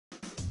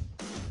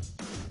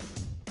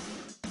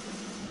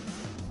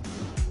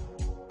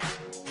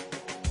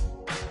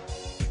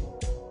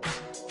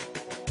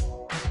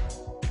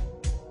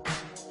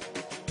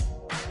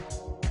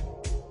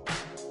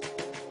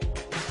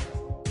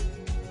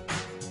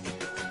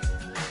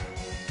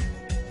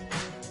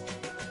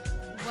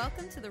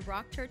Welcome to the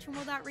Rock Church and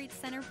World Outreach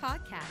Center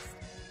podcast.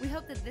 We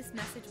hope that this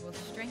message will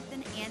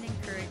strengthen and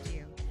encourage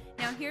you.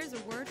 Now here's a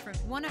word from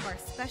one of our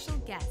special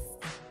guests.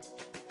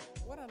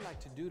 What I'd like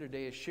to do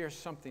today is share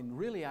something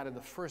really out of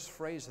the first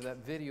phrase of that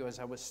video as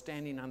I was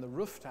standing on the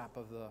rooftop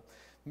of the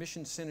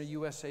Mission Center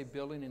USA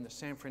building in the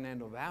San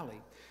Fernando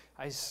Valley.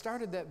 I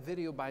started that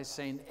video by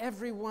saying,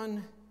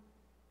 everyone,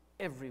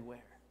 everywhere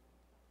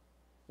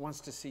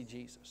wants to see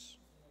Jesus.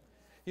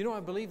 You know,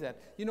 I believe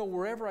that. You know,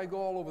 wherever I go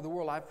all over the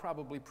world, I've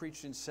probably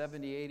preached in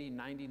 70, 80,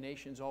 90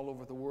 nations all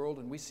over the world,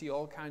 and we see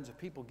all kinds of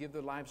people give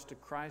their lives to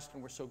Christ,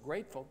 and we're so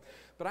grateful.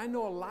 But I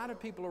know a lot of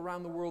people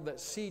around the world that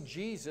see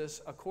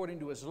Jesus according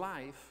to his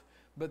life,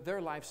 but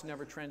their life's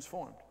never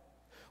transformed.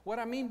 What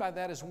I mean by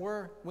that is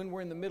when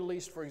we're in the Middle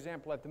East, for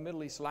example, at the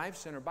Middle East Life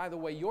Center, by the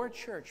way, your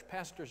church,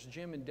 Pastors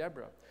Jim and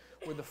Deborah,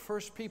 were the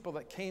first people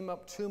that came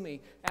up to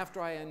me after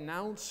I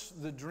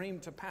announced the dream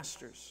to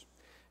pastors.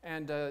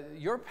 And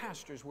your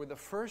pastors were the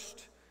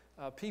first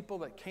people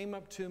that came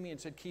up to me and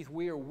said, Keith,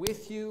 we are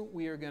with you.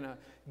 We are going to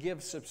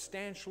give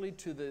substantially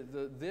to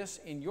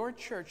this in your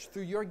church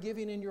through your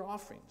giving and your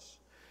offerings.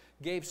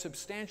 Gave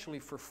substantially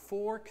for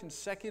 4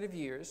 consecutive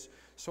years.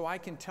 So I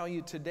can tell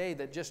you today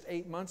that just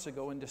 8 months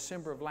ago, in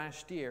December of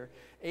last year,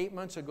 8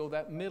 months ago,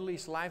 that Middle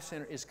East Life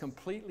Center is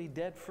completely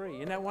debt-free.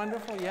 Isn't that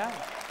wonderful? Yeah.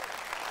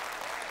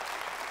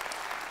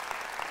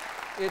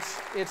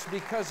 It's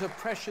because of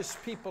precious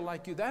people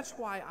like you. That's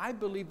why I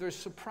believe there's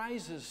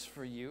surprises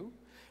for you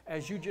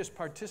as you just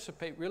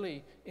participate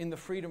really in the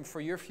Freedom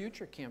for Your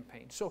Future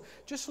campaign. So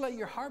just let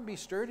your heart be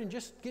stirred and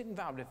just get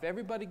involved. If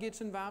everybody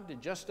gets involved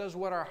and just does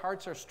what our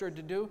hearts are stirred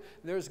to do,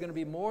 there's going to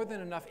be more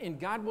than enough. And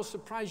God will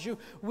surprise you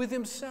with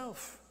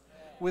himself,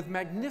 with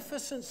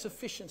magnificent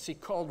sufficiency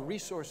called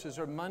resources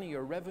or money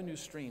or revenue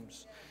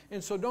streams.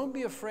 And so don't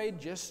be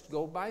afraid, just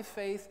go by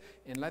faith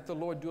and let the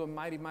Lord do a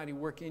mighty, mighty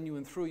work in you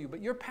and through you.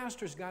 But your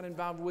pastors got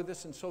involved with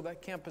us, and so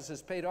that campus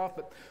has paid off.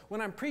 But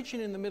when I'm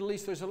preaching in the Middle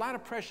East, there's a lot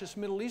of precious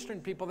Middle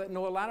Eastern people that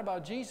know a lot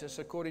about Jesus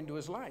according to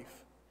his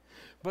life.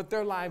 But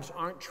their lives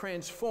aren't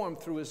transformed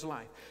through his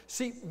life.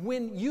 See,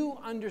 when you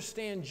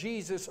understand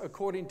Jesus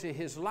according to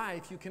his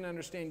life, you can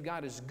understand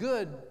God is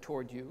good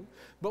toward you.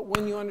 But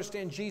when you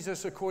understand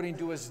Jesus according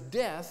to his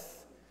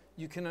death,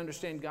 you can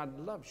understand God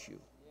loves you.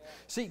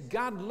 See,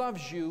 God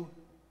loves you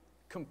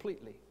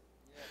completely.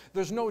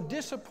 There's no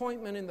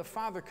disappointment in the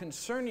Father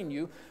concerning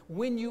you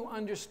when you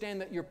understand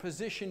that your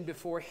position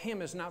before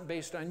him is not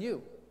based on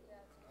you.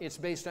 It's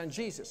based on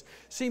Jesus.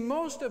 See,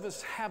 most of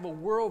us have a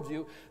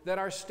worldview that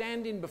our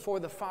standing before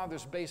the Father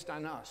is based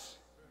on us.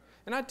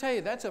 And I tell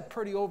you, that's a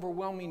pretty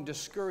overwhelming,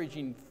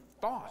 discouraging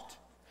thought.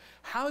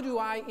 How do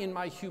I, in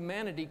my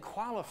humanity,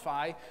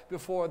 qualify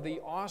before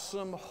the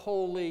awesome,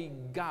 holy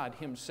God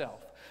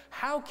himself?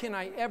 How can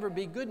I ever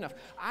be good enough?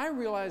 I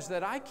realize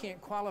that I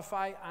can't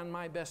qualify on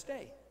my best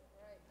day.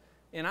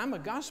 And I'm a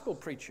gospel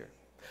preacher.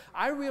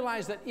 I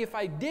realize that if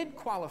I did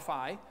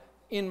qualify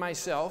in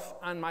myself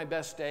on my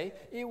best day,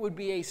 it would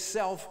be a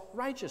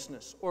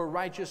self-righteousness, or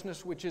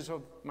righteousness which is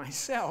of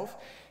myself.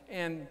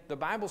 And the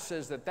Bible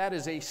says that that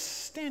is a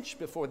stench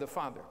before the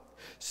Father.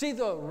 See,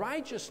 the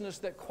righteousness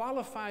that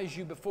qualifies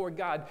you before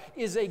God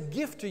is a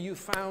gift to you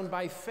found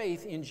by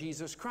faith in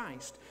Jesus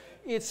Christ.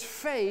 It's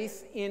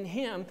faith in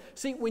him.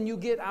 See, when you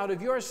get out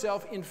of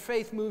yourself and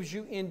faith moves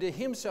you into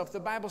himself, the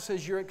Bible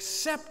says you're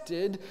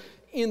accepted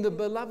in the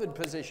beloved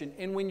position.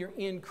 And when you're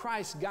in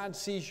Christ, God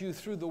sees you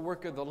through the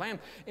work of the Lamb.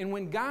 And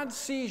when God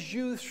sees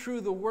you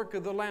through the work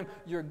of the Lamb,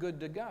 you're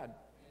good to God.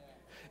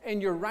 And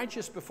you're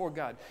righteous before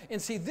God.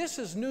 And see, this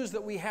is news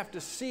that we have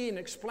to see and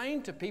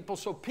explain to people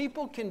so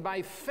people can,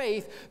 by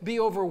faith,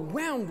 be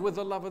overwhelmed with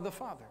the love of the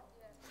Father.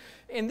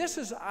 And this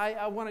is,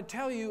 I want to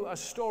tell you a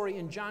story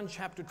in John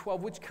chapter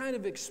 12, which kind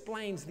of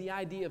explains the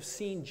idea of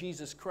seeing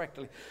Jesus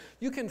correctly.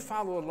 You can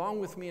follow along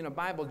with me in a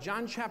Bible.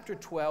 John chapter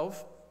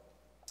 12,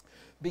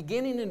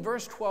 beginning in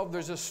verse 12,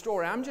 there's a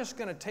story. I'm just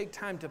going to take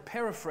time to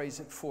paraphrase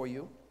it for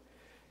you.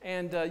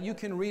 And you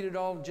can read it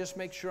all, just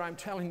make sure I'm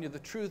telling you the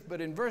truth. But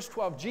in verse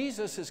 12,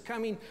 Jesus is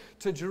coming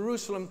to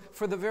Jerusalem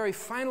for the very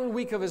final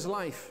week of his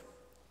life.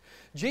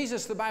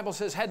 Jesus, the Bible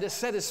says, had to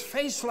set his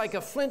face like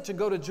a flint to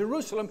go to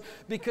Jerusalem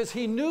because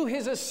he knew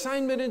his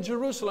assignment in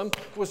Jerusalem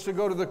was to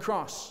go to the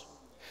cross.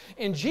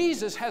 And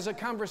Jesus has a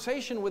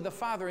conversation with the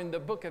Father in the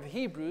book of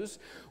Hebrews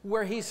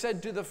where he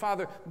said to the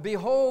Father,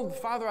 behold,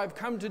 Father, I've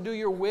come to do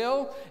your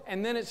will.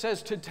 And then it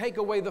says to take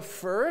away the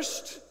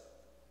first,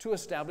 to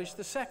establish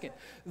the second.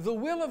 The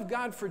will of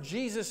God for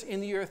Jesus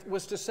in the earth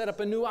was to set up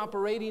a new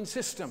operating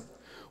system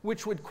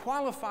which would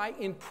qualify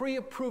and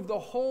pre-approve the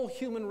whole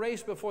human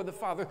race before the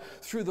Father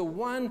through the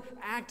one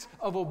act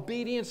of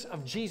obedience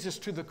of Jesus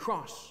to the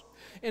cross.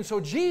 And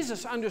so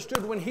Jesus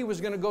understood when he was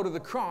going to go to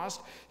the cross,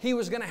 he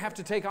was going to have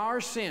to take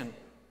our sin,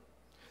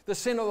 the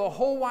sin of the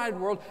whole wide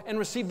world, and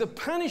receive the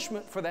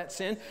punishment for that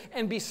sin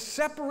and be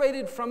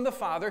separated from the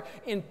Father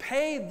and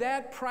pay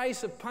that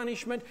price of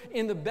punishment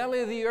in the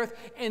belly of the earth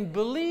and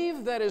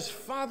believe that his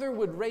Father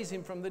would raise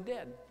him from the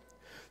dead.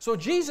 So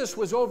Jesus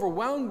was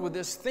overwhelmed with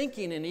this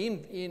thinking, and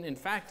in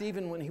fact,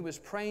 even when he was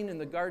praying in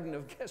the Garden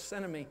of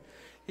Gethsemane,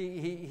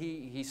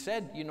 He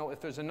said, you know, if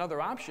there's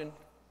another option,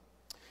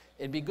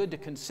 it'd be good to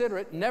consider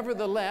it.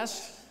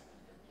 Nevertheless,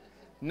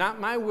 not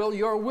my will,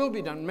 your will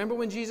be done. Remember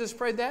when Jesus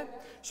prayed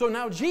that? So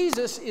now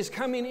Jesus is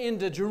coming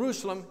into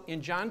Jerusalem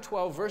in John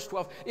 12, verse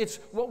 12. It's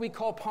what we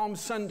call Palm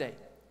Sunday.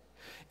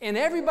 And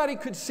everybody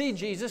could see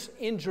Jesus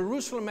in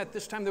Jerusalem at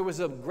this time. There was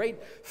a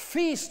great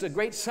feast, a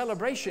great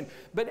celebration.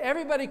 But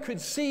everybody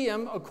could see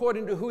him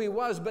according to who he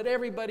was, but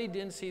everybody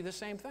didn't see the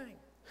same thing.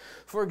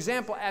 For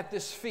example, at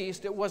this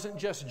feast, it wasn't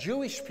just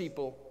Jewish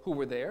people who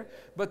were there,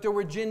 but there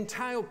were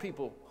Gentile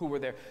people who were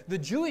there. The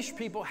Jewish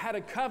people had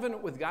a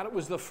covenant with God. It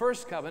was the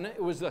first covenant.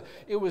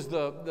 The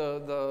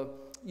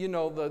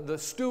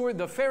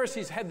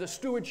Pharisees had the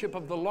stewardship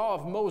of the law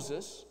of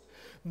Moses.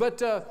 But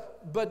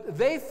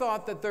they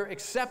thought that their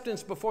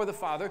acceptance before the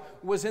Father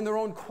was in their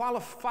own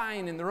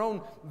qualifying, in their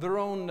own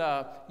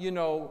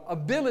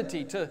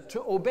ability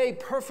to obey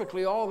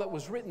perfectly all that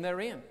was written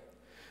therein.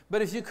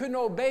 But if you couldn't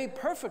obey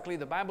perfectly,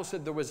 the Bible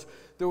said there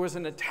was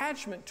an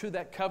attachment to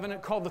that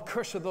covenant called the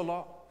curse of the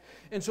law.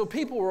 And so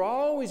people were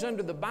always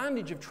under the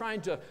bondage of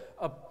trying to,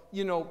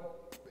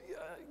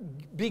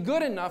 be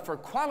good enough or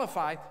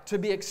qualify to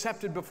be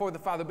accepted before the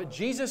Father. But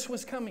Jesus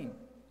was coming.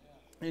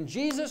 And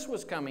Jesus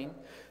was coming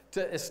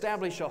to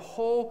establish a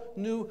whole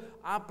new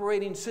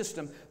operating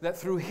system that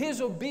through his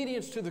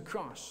obedience to the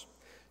cross,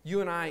 you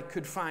and I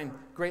could find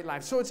great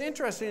life. So it's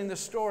interesting in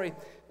this story,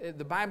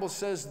 the Bible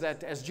says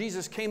that as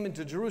Jesus came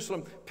into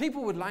Jerusalem,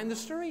 people would line the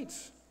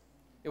streets.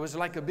 It was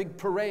like a big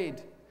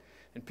parade.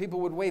 And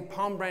people would wave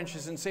palm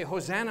branches and say,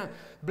 Hosanna,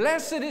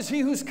 blessed is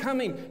he who's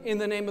coming in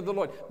the name of the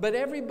Lord. But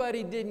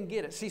everybody didn't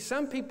get it. See,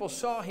 some people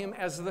saw him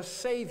as the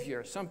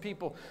Savior. Some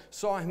people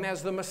saw him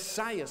as the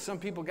Messiah. Some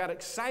people got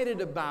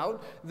excited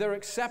about their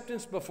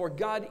acceptance before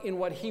God in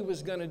what he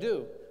was going to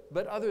do.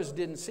 But others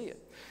didn't see it.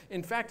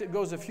 In fact, it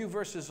goes a few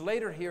verses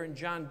later here in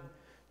John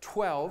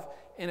 12,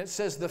 and it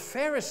says, the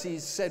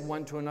Pharisees said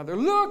one to another,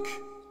 look,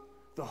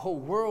 the whole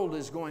world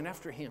is going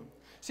after him.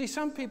 See,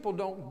 some people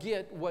don't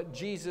get what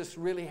Jesus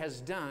really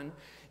has done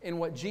and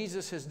what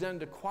Jesus has done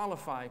to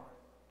qualify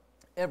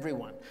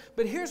everyone.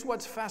 But here's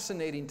what's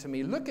fascinating to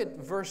me. Look at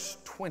verse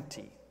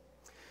 20.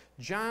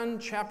 John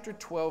chapter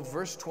 12,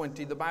 verse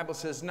 20, the Bible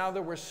says, now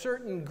there were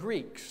certain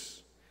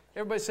Greeks.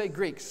 Everybody say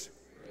Greeks.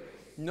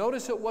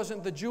 Notice it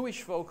wasn't the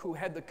Jewish folk who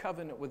had the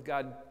covenant with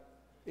God.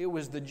 It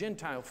was the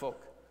Gentile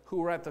folk who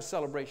were at the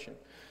celebration.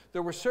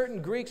 There were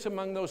certain Greeks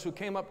among those who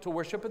came up to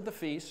worship at the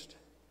feast.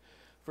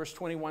 Verse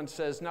 21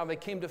 says, now they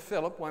came to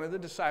Philip, one of the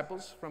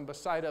disciples from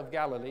Bethsaida of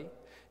Galilee,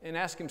 and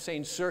asked him,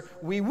 saying, sir,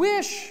 we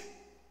wish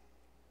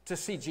to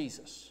see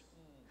Jesus.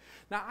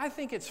 Now, I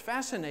think it's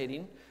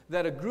fascinating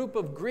that a group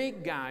of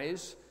Greek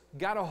guys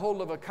got a hold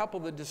of a couple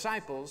of the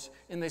disciples,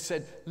 and they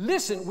said,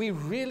 listen, we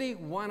really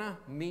want to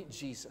meet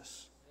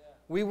Jesus.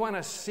 We want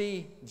to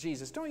see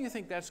Jesus. Don't you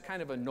think that's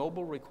kind of a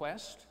noble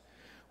request?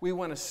 We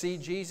want to see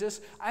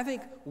Jesus. I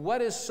think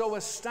what is so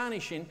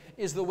astonishing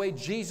is the way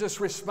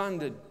Jesus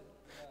responded.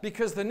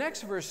 Because the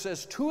next verse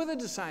says, two of the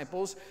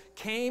disciples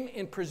came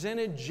and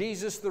presented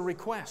Jesus the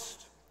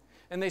request.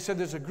 And they said,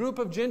 there's a group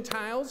of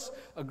Gentiles,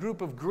 a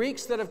group of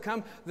Greeks that have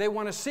come. They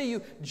want to see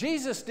you.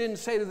 Jesus didn't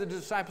say to the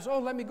disciples, oh,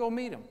 let me go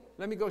meet them.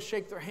 Let me go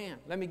shake their hand.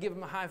 Let me give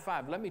them a high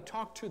five. Let me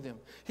talk to them.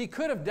 He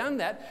could have done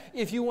that.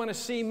 If you want to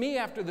see me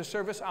after the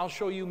service, I'll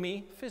show you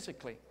me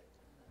physically.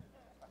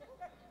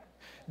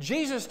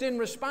 Jesus didn't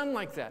respond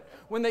like that.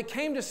 When they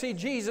came to see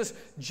Jesus,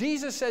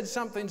 Jesus said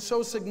something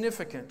so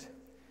significant.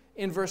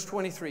 In verse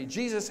 23,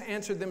 Jesus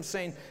answered them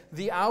saying,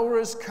 the hour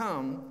has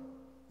come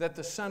that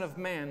the Son of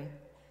Man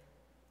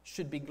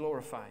should be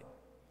glorified.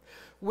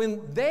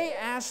 When they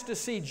asked to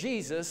see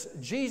Jesus,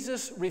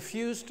 Jesus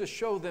refused to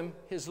show them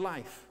his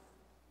life.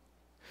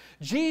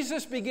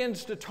 Jesus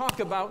begins to talk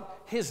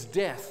about his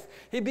death.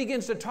 He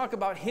begins to talk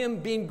about him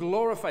being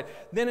glorified.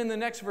 Then in the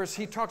next verse,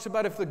 he talks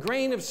about if the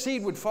grain of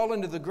seed would fall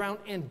into the ground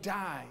and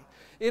die,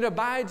 it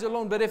abides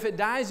alone, but if it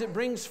dies, it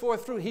brings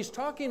forth fruit. He's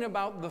talking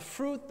about the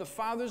fruit the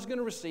Father's going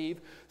to receive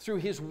through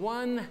his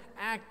one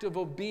act of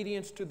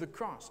obedience to the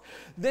cross.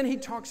 Then he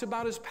talks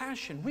about his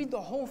passion. Read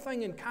the whole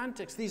thing in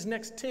context. These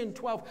next 10,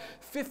 12,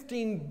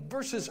 15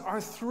 verses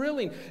are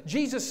thrilling.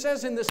 Jesus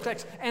says in this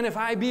text, and if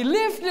I be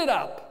lifted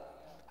up,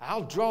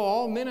 I'll draw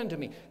all men unto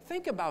me.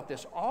 Think about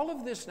this. All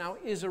of this now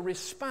is a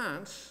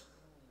response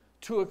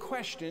to a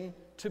question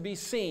to be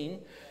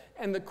seen,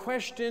 and the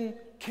question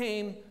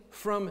came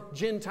from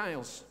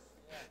Gentiles.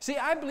 See,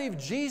 I believe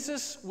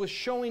Jesus was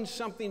showing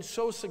something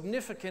so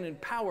significant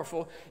and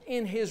powerful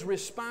in his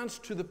response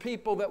to the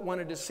people that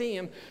wanted to see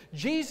him.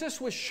 Jesus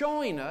was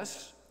showing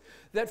us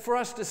that for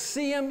us to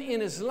see him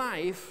in his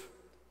life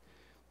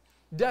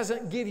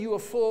doesn't give you a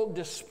full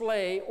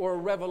display or a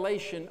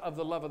revelation of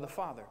the love of the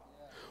Father.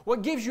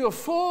 What gives you a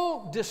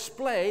full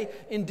display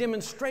and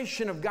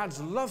demonstration of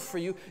God's love for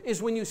you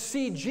is when you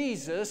see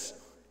Jesus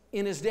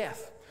in his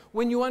death.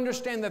 When you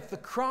understand that the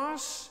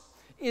cross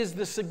is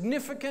the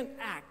significant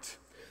act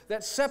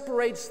that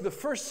separates the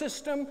first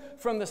system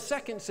from the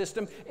second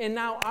system. And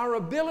now our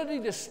ability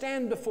to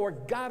stand before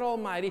God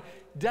Almighty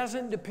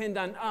doesn't depend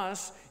on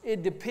us.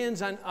 It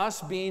depends on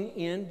us being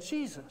in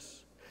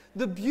Jesus.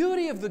 The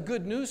beauty of the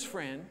good news,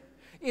 friend,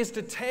 is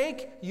to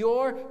take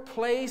your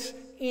place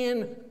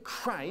in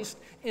Christ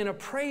and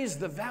appraise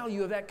the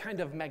value of that kind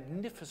of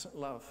magnificent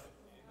love.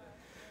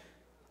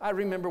 I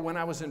remember when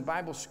I was in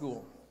Bible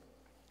school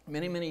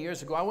many, many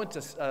years ago, I went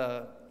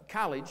to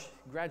college,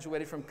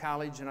 graduated from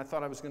college, and I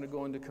thought I was going to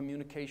go into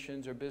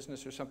communications or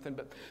business or something.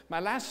 But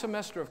my last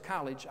semester of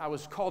college, I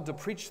was called to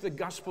preach the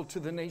gospel to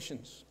the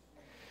nations.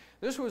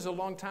 This was a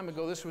long time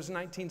ago. This was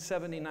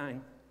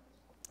 1979.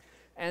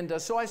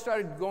 And so I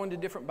started going to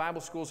different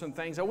Bible schools and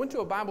things. I went to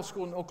a Bible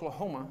school in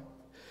Oklahoma,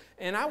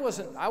 and I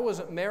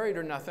wasn't married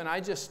or nothing. I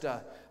just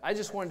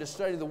wanted to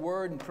study the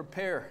Word and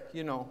prepare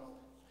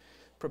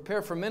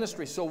for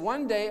ministry. So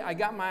one day I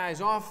got my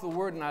eyes off the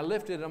Word and I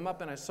lifted them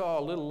up and I saw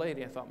a little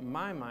lady. I thought,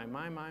 my.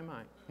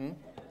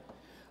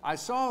 I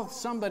saw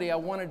somebody I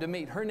wanted to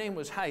meet. Her name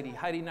was Heidi.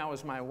 Heidi now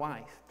is my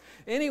wife.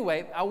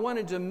 Anyway, I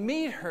wanted to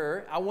meet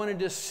her. I wanted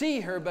to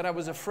see her, but I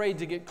was afraid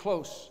to get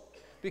close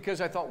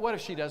because I thought, what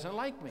if she doesn't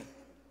like me?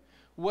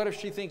 What if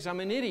she thinks I'm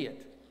an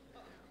idiot?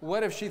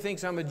 What if she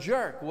thinks I'm a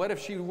jerk? What if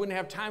she wouldn't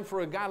have time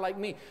for a guy like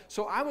me?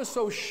 So I was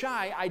so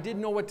shy, I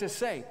didn't know what to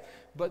say.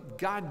 But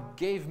God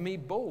gave me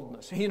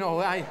boldness. It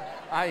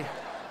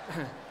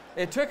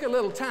took a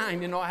little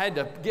time. I had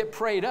to get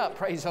prayed up,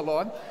 praise the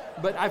Lord.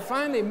 But I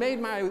finally made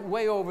my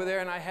way over there,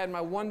 and I had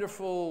my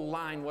wonderful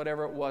line,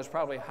 whatever it was,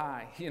 probably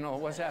high.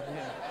 What's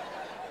happening?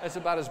 That's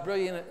about as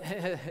brilliant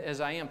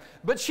as I am.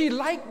 But she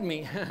liked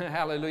me,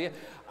 hallelujah.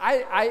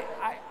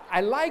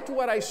 I liked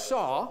what I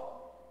saw,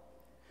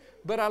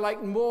 but I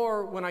liked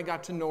more when I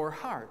got to know her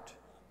heart.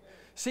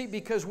 See,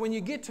 because when you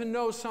get to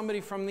know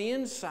somebody from the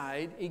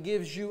inside, it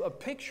gives you a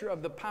picture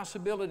of the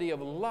possibility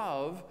of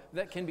love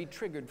that can be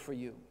triggered for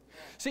you.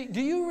 See,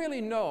 do you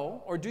really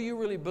know, or do you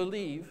really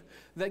believe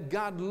that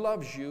God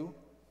loves you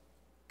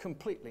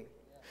completely?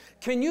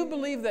 Can you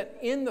believe that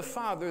in the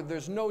Father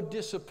there's no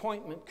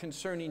disappointment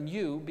concerning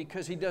you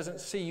because He doesn't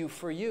see you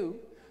for you,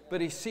 but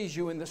He sees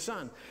you in the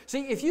Son?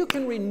 See, if you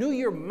can renew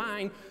your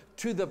mind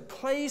to the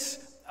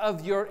place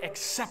of your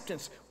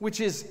acceptance, which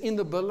is in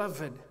the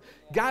Beloved,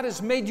 God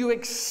has made you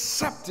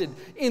accepted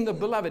in the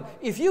Beloved.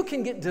 If you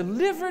can get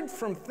delivered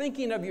from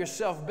thinking of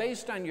yourself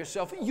based on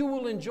yourself, you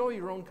will enjoy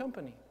your own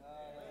company.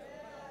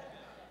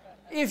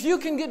 If you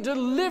can get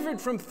delivered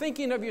from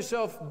thinking of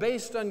yourself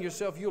based on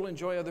yourself, you'll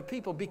enjoy other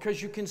people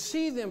because you can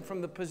see them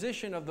from the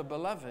position of the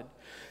Beloved,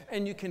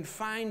 and you can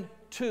find,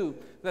 too,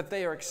 that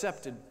they are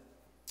accepted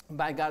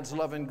by God's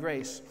love and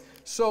grace.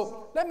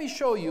 So let me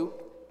show you,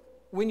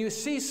 when you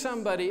see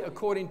somebody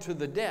according to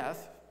the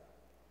death,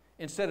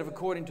 instead of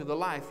according to the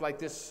life, like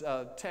this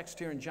text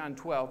here in John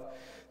 12,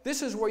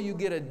 this is where you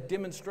get a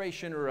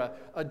demonstration or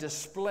a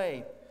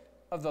display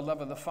of the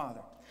love of the Father.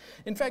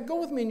 In fact, go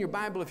with me in your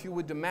Bible, if you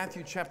would, to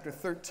Matthew chapter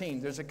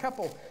 13. There's a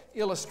couple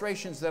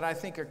illustrations that I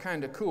think are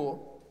kind of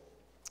cool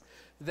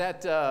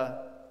that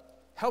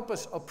help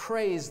us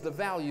appraise the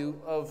value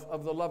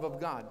of the love of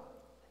God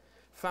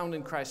found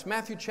in Christ.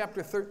 Matthew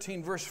chapter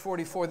 13, verse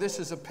 44. This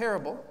is a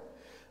parable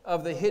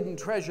of the hidden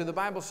treasure. The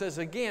Bible says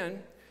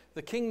again,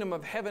 the kingdom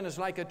of heaven is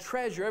like a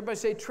treasure. Everybody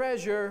say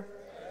treasure.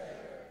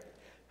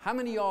 How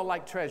many of y'all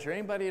like treasure?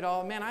 Anybody at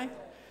all? Man,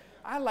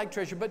 I like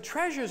treasure, but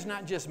treasure is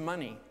not just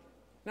money.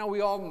 Now,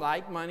 we all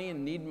like money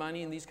and need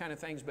money and these kind of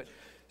things, but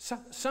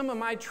some of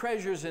my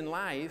treasures in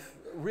life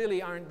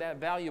really aren't that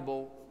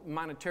valuable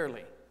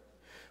monetarily.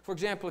 For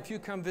example, if you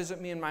come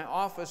visit me in my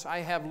office, I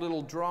have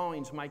little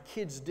drawings my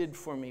kids did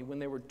for me when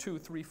they were 2,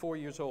 3, 4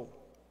 years old.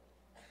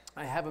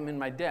 I have them in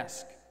my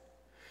desk.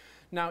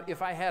 Now,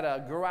 if I had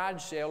a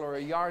garage sale or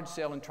a yard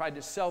sale and tried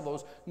to sell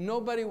those,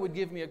 nobody would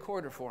give me a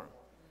quarter for them.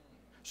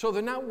 So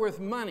they're not worth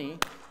money,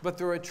 but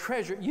they're a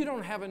treasure. You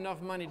don't have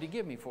enough money to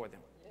give me for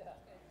them.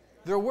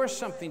 They're worth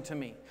something to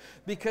me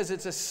because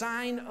it's a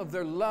sign of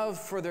their love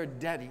for their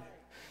daddy.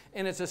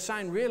 And it's a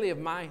sign really of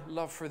my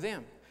love for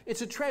them.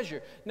 It's a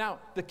treasure. Now,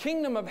 the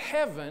kingdom of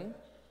heaven,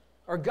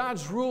 or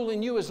God's rule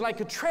in you, is like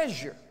a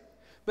treasure,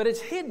 but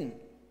it's hidden.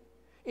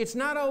 It's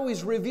not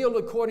always revealed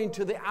according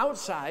to the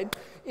outside.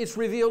 It's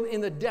revealed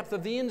in the depth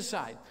of the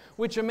inside.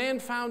 Which a man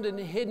found and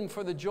hidden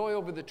for the joy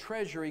over the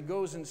treasure, he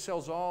goes and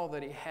sells all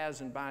that he has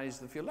and buys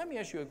the field. Let me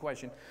ask you a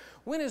question.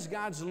 When is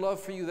God's love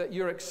for you, that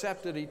you're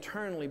accepted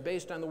eternally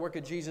based on the work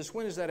of Jesus,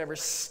 when has that ever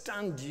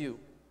stunned you?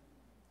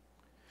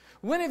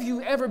 When have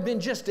you ever been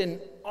just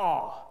in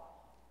awe?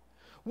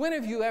 When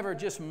have you ever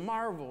just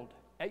marveled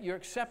at your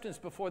acceptance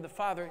before the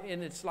Father,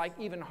 and it's like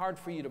even hard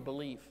for you to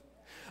believe?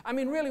 I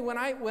mean, really, when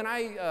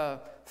I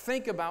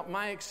think about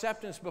my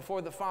acceptance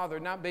before the Father,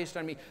 not based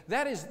on me,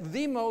 that is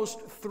the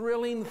most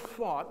thrilling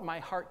thought my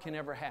heart can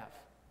ever have.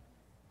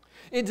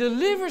 It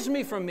delivers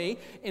me from me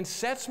and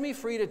sets me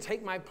free to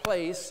take my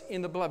place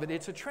in the Beloved.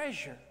 It's a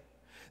treasure.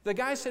 The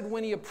guy said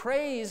when he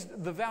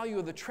appraised the value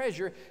of the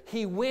treasure,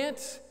 he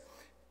went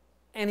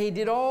and he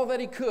did all that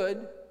he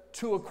could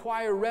to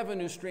acquire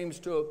revenue streams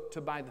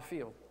to buy the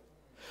field.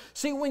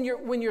 See, when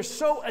you're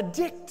so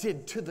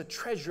addicted to the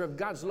treasure of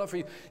God's love for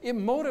you, it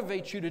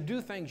motivates you to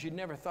do things you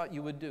never thought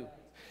you would do.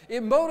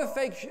 It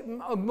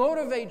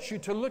motivates you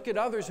to look at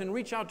others and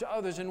reach out to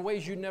others in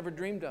ways you never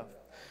dreamed of.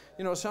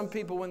 You know, some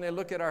people, when they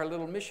look at our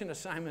little mission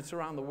assignments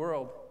around the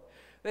world,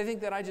 they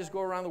think that I just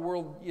go around the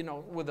world, you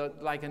know, with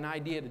like an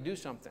idea to do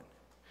something.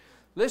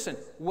 Listen,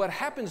 what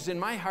happens in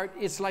my heart,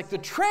 it's like the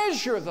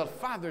treasure of the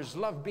Father's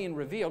love being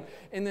revealed,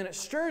 and then it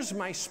stirs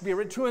my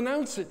spirit to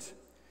announce it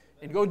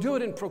and go do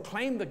it and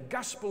proclaim the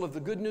gospel of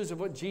the good news of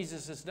what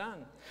Jesus has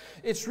done.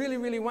 It's really,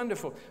 really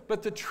wonderful.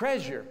 But the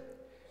treasure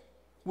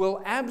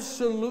will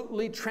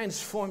absolutely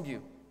transform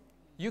you.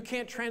 You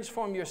can't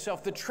transform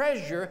yourself. The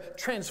treasure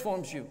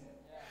transforms you.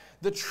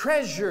 The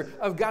treasure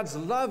of God's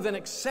love and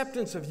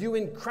acceptance of you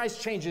in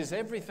Christ changes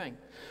everything.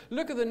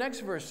 Look at the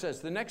next verse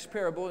says, the next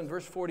parable in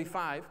verse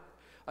 45.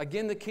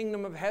 Again, the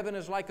kingdom of heaven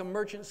is like a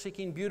merchant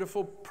seeking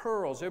beautiful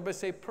pearls. Everybody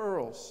say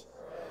pearls.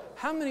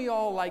 How many of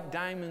y'all like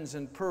diamonds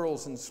and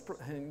pearls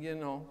and you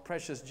know,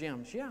 precious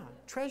gems? Yeah,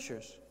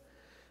 treasures.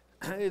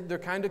 They're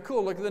kind of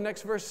cool. Look at the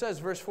next verse says,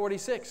 verse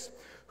 46.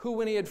 Who,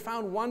 when he had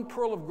found one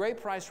pearl of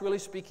great price, really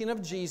speaking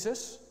of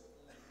Jesus,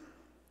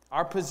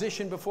 our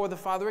position before the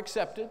Father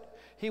accepted,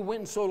 he went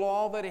and sold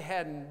all that he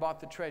had and bought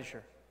the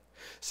treasure.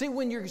 See,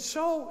 when you're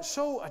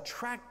so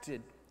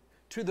attracted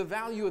to the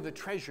value of the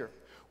treasure,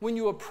 when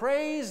you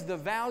appraise the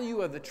value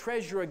of the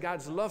treasure of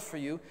God's love for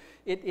you,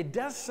 it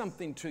does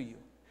something to you.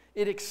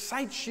 It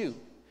excites you.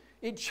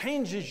 It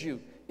changes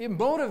you. It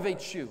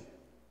motivates you.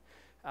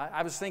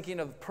 I was thinking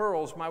of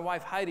pearls. My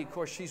wife Heidi, of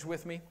course, she's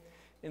with me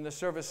in the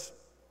service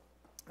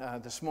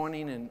this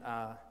morning. And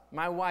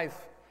my wife,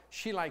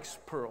 she likes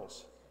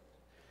pearls.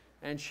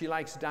 And she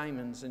likes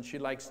diamonds, and she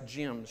likes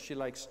gems. She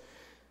likes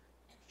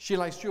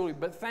jewelry.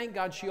 But thank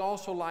God she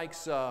also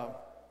likes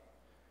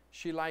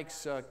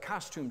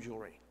costume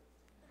jewelry.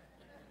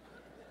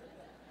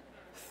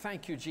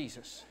 Thank you,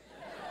 Jesus.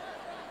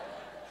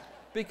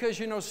 Because,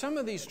 you know, some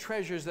of these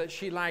treasures that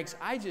she likes,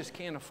 I just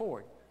can't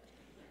afford.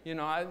 You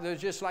know, they're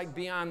just like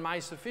beyond my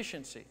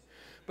sufficiency.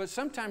 But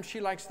sometimes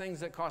she likes things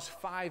that cost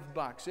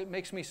 $5. It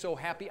makes me so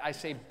happy. I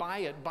say, buy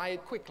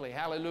it quickly.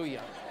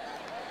 Hallelujah.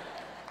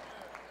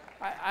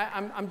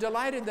 I'm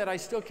delighted that I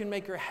still can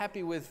make her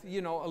happy with,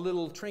 you know, a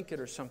little trinket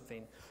or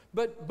something.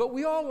 But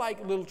we all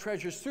like little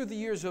treasures. Through the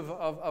years of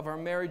our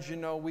marriage, you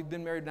know, we've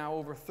been married now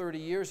over 30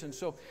 years, and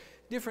so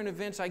different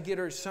events, I get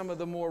her some of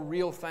the more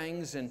real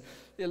things, and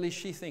at least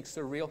she thinks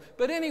they're real.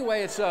 But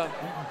anyway, it's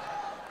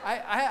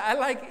I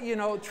like, you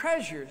know,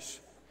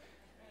 treasures.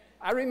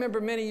 I remember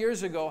many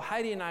years ago,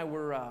 Heidi and I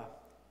were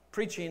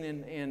preaching,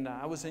 and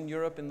I was in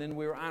Europe, and then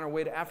we were on our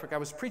way to Africa. I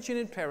was preaching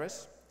in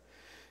Paris.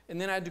 And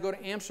then I had to go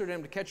to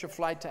Amsterdam to catch a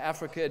flight to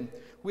Africa. And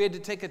we had to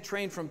take a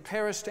train from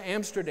Paris to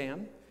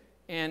Amsterdam.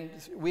 And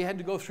we had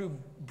to go through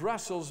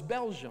Brussels,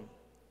 Belgium.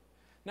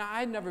 Now, I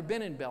had never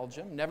been in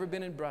Belgium, never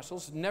been in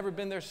Brussels, never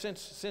been there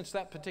since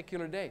that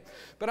particular day.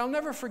 But I'll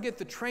never forget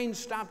the train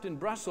stopped in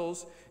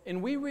Brussels,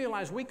 and we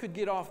realized we could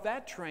get off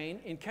that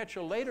train and catch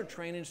a later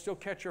train and still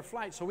catch our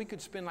flight. So we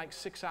could spend like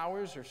 6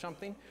 hours or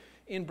something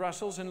in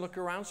Brussels and look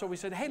around. So we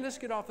said, hey, let's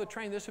get off the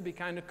train. This would be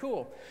kind of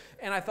cool.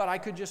 And I thought I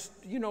could just,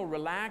 you know,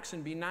 relax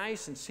and be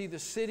nice and see the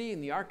city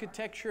and the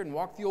architecture and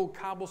walk the old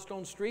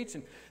cobblestone streets.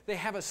 And they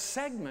have a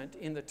segment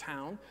in the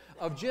town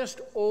of just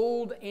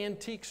old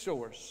antique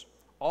stores,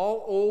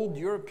 all old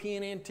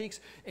European antiques.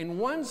 And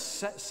one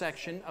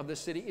section of the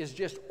city is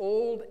just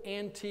old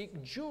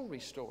antique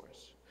jewelry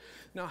stores.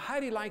 Now,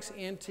 Heidi likes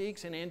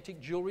antiques and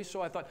antique jewelry,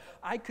 so I thought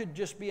I could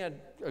just be a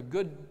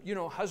good, you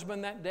know,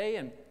 husband that day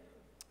and,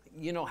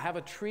 you know, have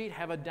a treat,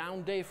 have a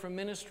down day from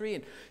ministry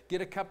and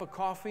get a cup of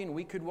coffee, and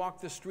we could walk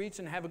the streets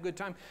and have a good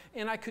time.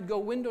 And I could go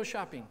window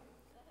shopping.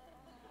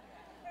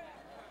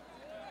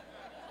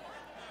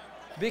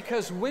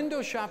 Because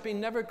window shopping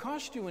never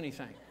cost you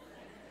anything.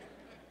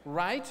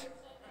 Right?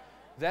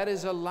 That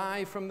is a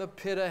lie from the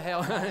pit of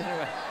hell.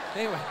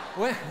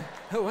 Anyway,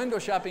 window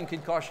shopping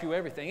could cost you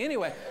everything.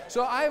 Anyway,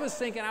 so I was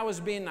thinking I was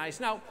being nice.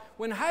 Now,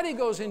 when Heidi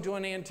goes into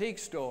an antique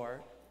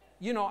store,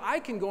 you know, I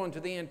can go into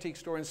the antique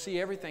store and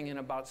see everything in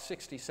about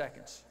 60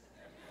 seconds.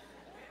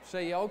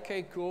 Say, yeah,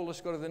 okay, cool,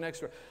 let's go to the next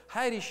store.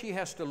 Heidi, she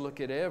has to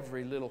look at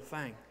every little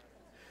thing.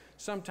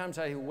 Sometimes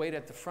I wait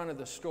at the front of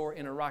the store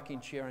in a rocking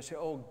chair and say,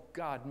 oh,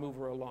 God, move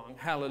her along.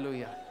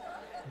 Hallelujah.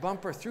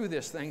 Bump her through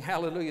this thing.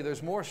 Hallelujah.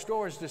 There's more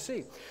stores to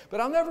see.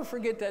 But I'll never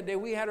forget that day.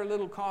 We had our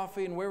little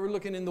coffee, and we were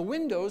looking in the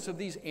windows of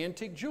these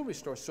antique jewelry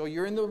stores. So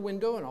you're in the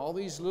window, and all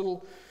these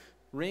little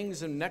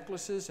rings and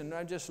necklaces, and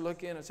I just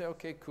look in and say,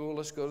 okay, cool,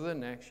 let's go to the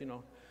next, you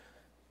know.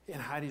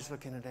 And Heidi's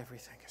looking at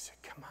everything. I said,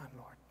 come on,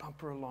 Lord, bump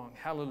her along.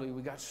 Hallelujah.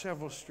 We got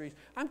several streets.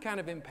 I'm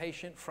kind of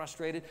impatient,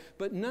 frustrated,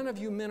 but none of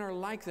you men are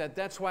like that.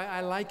 That's why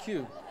I like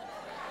you.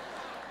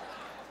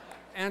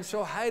 And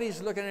so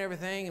Heidi's looking at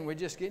everything, and we're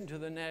just getting to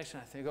the next,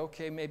 and I think,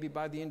 okay, maybe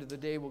by the end of the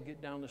day we'll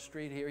get down the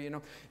street here, you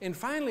know. And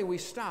finally we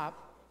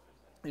stop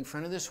in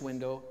front of this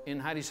window,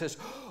 and Heidi says,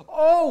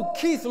 oh,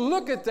 Keith,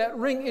 look at that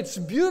ring. It's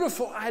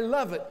beautiful. I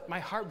love it. My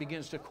heart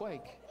begins to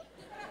quake.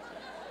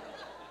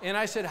 And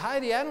I said,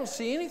 Heidi, I don't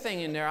see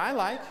anything in there I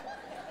like.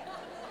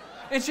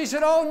 And she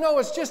said, oh, no,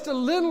 it's just a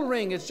little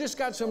ring. It's just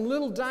got some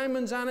little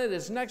diamonds on it.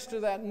 It's next to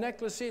that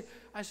necklace.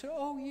 I said,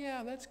 oh,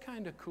 yeah, that's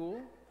kind of cool.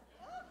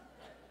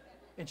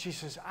 And she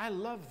says, I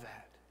love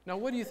that. Now,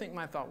 what do you think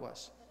my thought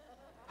was?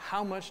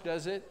 How much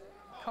does it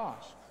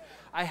cost?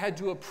 I had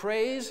to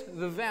appraise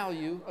the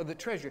value of the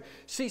treasure.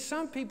 See,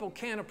 some people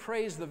can't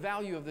appraise the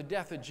value of the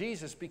death of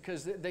Jesus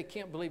because they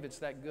can't believe it's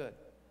that good.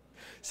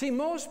 See,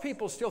 most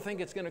people still think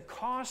it's going to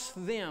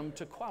cost them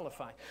to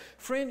qualify.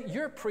 Friend,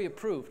 you're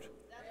pre-approved.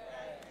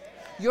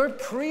 You're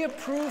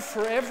pre-approved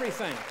for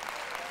everything.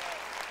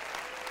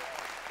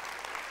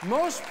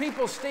 Most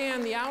people stay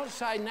on the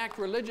outside and act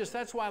religious.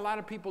 That's why a lot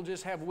of people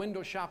just have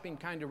window shopping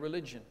kind of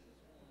religion,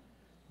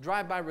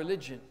 drive-by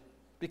religion,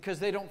 because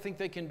they don't think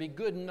they can be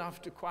good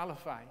enough to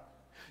qualify.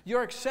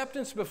 Your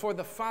acceptance before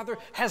the Father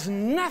has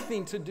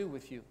nothing to do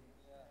with you.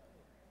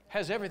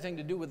 Has everything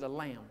to do with the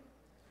Lamb.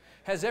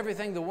 Has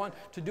everything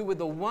to do with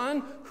the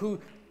one who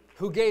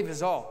gave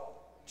his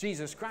all,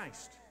 Jesus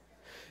Christ.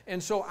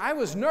 And so I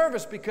was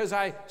nervous because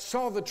I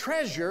saw the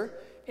treasure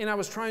and I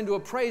was trying to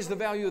appraise the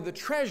value of the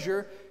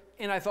treasure,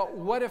 and I thought,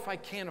 what if I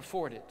can't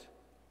afford it?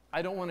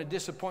 I don't want to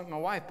disappoint my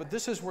wife, but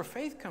this is where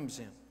faith comes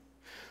in.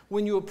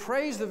 When you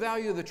appraise the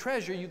value of the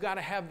treasure, you got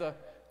to have the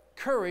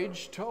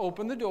courage to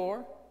open the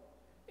door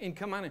and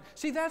come on in.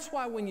 See, that's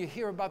why when you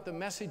hear about the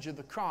message of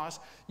the cross,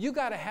 you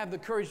got to have the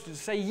courage to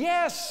say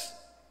yes.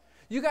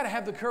 You got to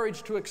have the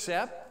courage to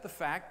accept the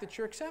fact that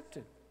you're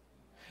accepted.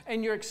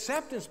 And your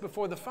acceptance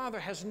before the Father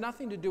has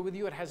nothing to do with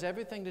you. It has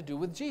everything to do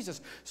with Jesus.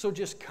 So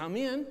just come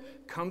in,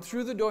 come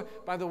through the door.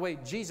 By the way,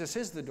 Jesus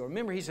is the door.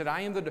 Remember, he said,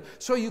 I am the door.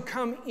 So you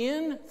come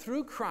in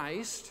through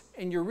Christ,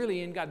 and you're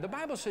really in God. The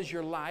Bible says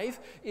your life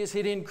is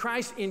hid in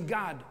Christ, in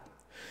God.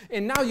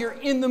 And now you're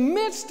in the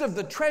midst of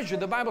the treasure.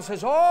 The Bible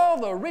says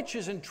all the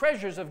riches and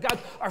treasures of God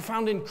are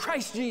found in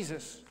Christ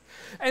Jesus.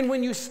 And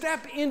when you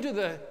step into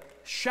the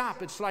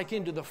shop, it's like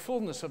into the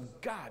fullness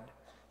of God.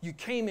 You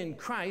came in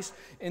Christ,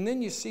 and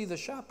then you see the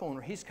shop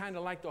owner. He's kind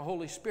of like the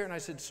Holy Spirit. And I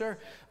said, sir,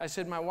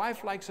 my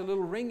wife likes a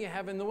little ring you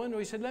have in the window.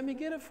 He said, let me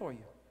get it for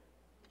you.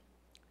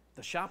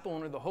 The shop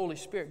owner, the Holy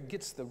Spirit,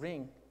 gets the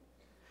ring,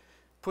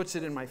 puts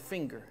it in my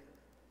finger.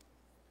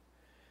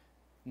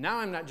 Now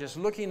I'm not just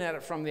looking at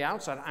it from the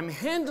outside. I'm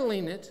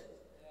handling it.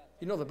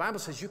 You know, the Bible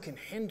says you can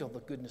handle the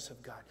goodness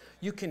of God.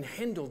 You can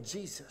handle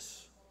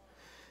Jesus.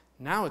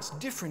 Now it's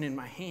different in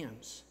my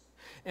hands.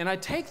 And I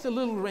take the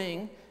little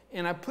ring,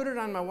 and I put it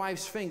on my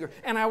wife's finger,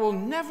 and I will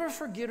never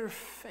forget her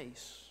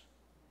face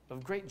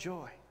of great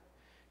joy.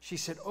 She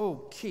said,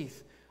 oh,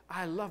 Keith,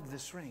 I love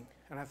this ring.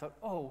 And I thought,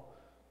 oh,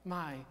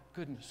 my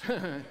goodness.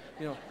 You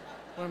know,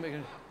 what am I going to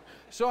do?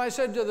 So I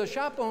said to the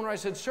shop owner, I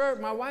said, sir,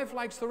 my wife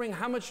likes the ring.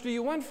 How much do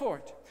you want for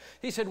it?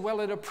 He said, well,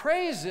 it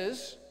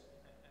appraises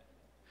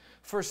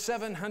for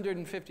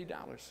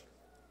 $750.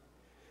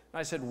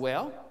 I said,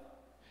 well,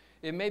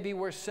 it may be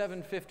worth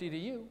 $750 to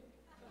you.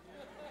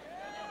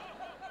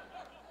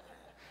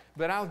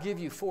 But I'll give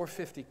you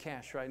 $450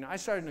 cash right now. I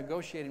started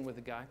negotiating with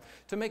the guy.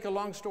 To make a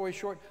long story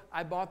short,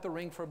 I bought the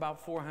ring for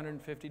about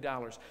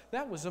 $450.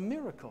 That was a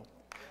miracle.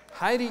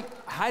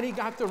 Heidi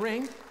got the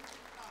ring,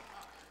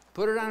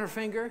 put it on her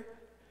finger.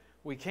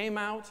 We came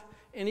out,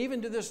 and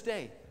even to this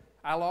day,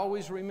 I'll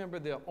always remember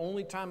the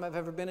only time I've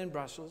ever been in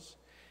Brussels.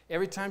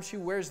 Every time she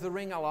wears the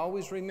ring, I'll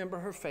always remember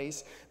her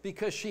face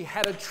because she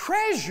had a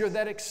treasure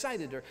that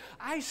excited her.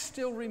 I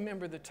still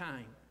remember the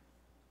time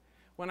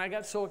when I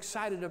got so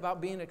excited about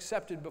being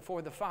accepted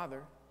before the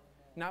Father,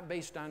 not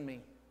based on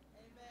me.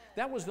 Amen.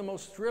 That was the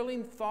most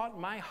thrilling thought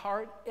my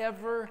heart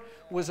ever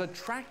was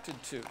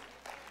attracted to.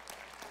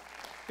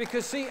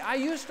 Because, see, I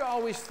used to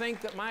always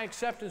think that my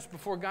acceptance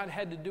before God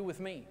had to do with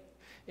me.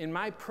 In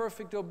my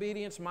perfect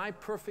obedience, my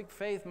perfect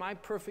faith, my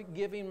perfect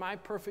giving, my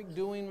perfect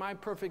doing, my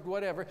perfect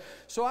whatever.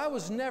 So I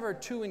was never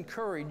too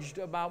encouraged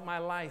about my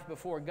life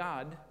before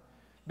God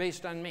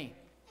based on me.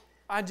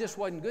 I just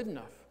wasn't good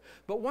enough.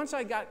 But once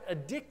I got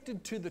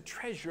addicted to the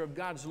treasure of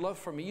God's love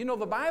for me, you know,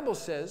 the Bible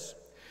says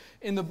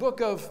in the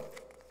book of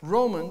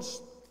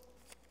Romans,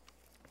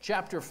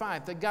 chapter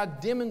 5, that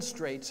God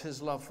demonstrates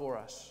his love for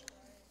us.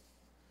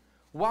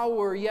 While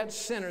we're yet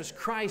sinners,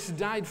 Christ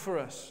died for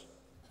us.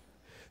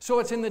 So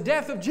it's in the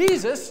death of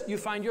Jesus you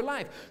find your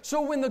life.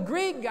 So when the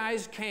Greek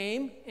guys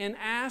came and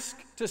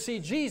asked to see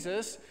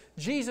Jesus,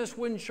 Jesus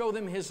wouldn't show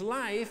them his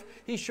life.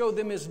 He showed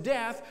them his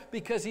death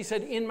because he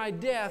said, in my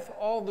death,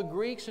 all the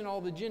Greeks and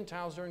all the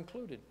Gentiles are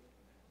included.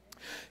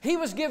 He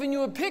was giving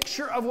you a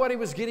picture of what he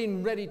was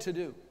getting ready to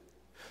do.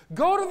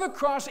 Go to the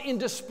cross and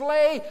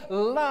display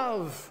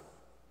love.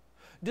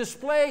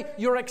 Display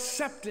your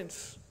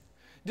acceptance.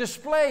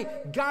 Display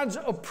God's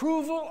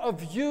approval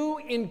of you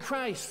in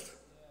Christ.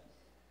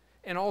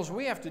 And all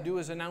we have to do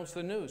is announce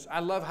the news. I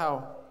love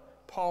how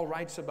Paul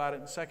writes about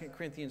it in 2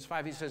 Corinthians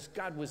 5. He says,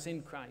 God was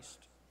in Christ,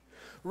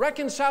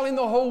 reconciling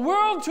the whole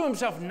world to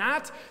himself,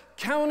 not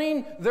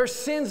counting their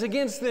sins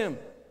against them.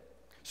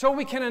 So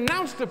we can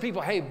announce to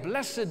people, hey,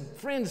 blessed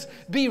friends,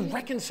 be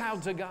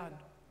reconciled to God.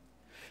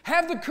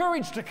 Have the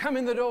courage to come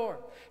in the door.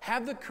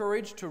 Have the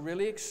courage to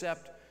really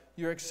accept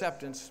your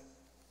acceptance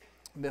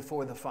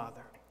before the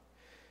Father.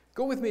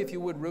 Go with me, if you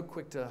would, real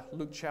quick to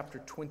Luke chapter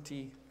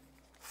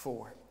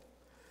 24.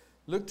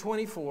 Luke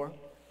 24.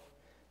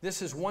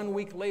 This is 1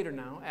 week later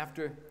now,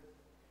 after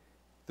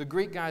the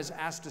Greek guys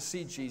asked to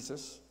see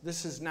Jesus.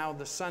 This is now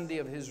the Sunday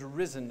of his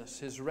risenness,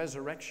 his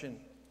resurrection.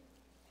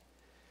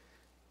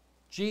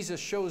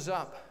 Jesus shows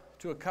up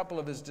to a couple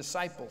of his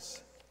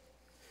disciples.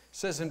 It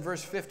says in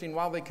verse 15,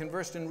 while they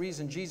conversed in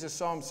reason, Jesus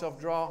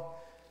himself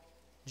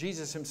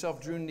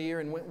drew near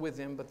and went with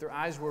them, but their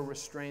eyes were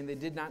restrained. They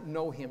did not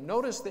know him.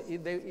 Notice that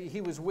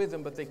he was with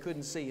them, but they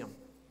couldn't see him.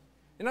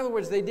 In other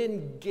words, they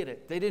didn't get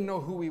it. They didn't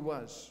know who he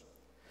was.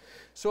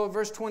 So at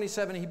verse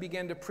 27, he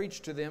began to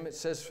preach to them. It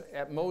says,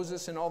 at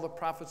Moses and all the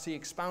prophets, he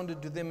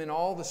expounded to them in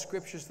all the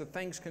scriptures the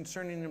things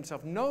concerning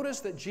himself.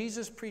 Notice that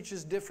Jesus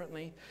preaches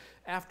differently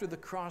after the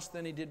cross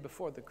than he did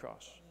before the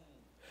cross.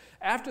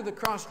 After the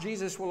cross,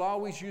 Jesus will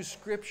always use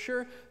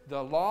scripture,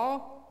 the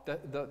law,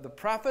 the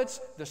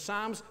prophets, the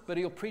Psalms, but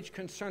he'll preach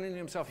concerning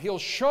himself. He'll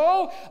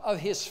show of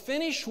his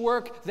finished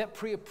work that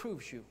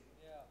pre-approves you.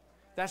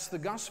 That's the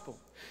gospel.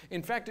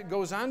 In fact, it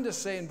goes on to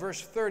say in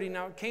verse 30,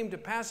 now it came to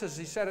pass as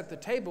he sat at the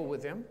table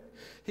with them,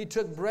 he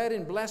took bread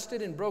and blessed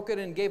it and broke it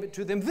and gave it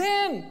to them.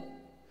 Then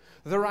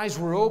their eyes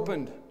were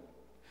opened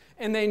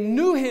and they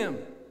knew him,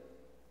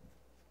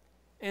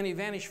 and he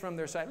vanished from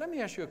their sight. Let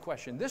me ask you a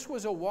question. This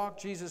was a walk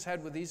Jesus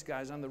had with these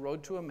guys on the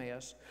road to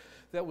Emmaus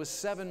that was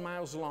 7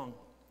 miles long.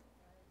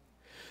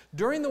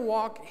 During the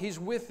walk, he's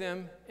with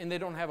them, and they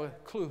don't have a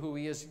clue who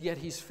he is, yet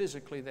he's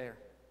physically there.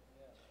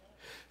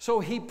 So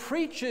he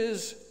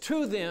preaches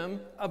to them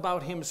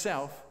about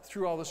himself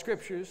through all the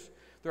scriptures.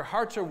 Their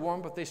hearts are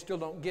warm, but they still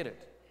don't get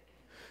it.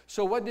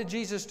 So what did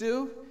Jesus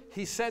do?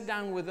 He sat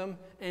down with them,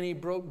 and he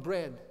broke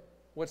bread.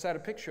 What's that a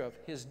picture of?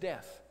 His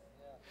death.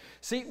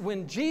 See,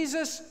 when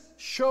Jesus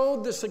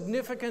showed the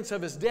significance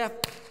of his death,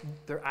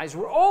 their eyes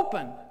were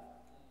open.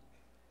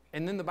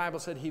 And then the Bible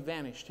said he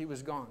vanished. He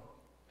was gone.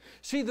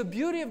 See, the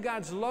beauty of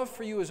God's love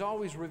for you is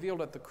always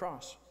revealed at the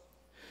cross.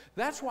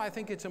 That's why I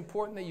think it's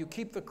important that you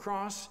keep the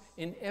cross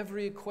in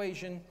every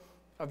equation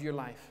of your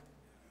life.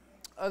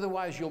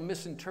 Otherwise, you'll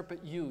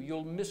misinterpret you.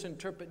 You'll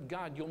misinterpret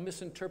God. You'll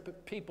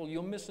misinterpret people.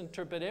 You'll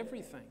misinterpret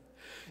everything.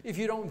 If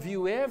you don't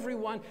view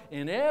everyone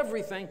and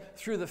everything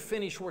through the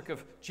finished work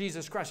of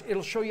Jesus Christ,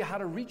 it'll show you how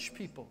to reach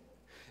people.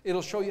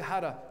 It'll show you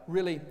how to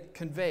really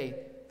convey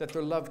that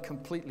they're loved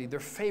completely. They're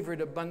favored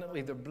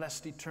abundantly. They're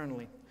blessed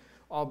eternally.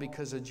 All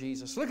because of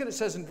Jesus. Look at it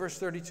says in verse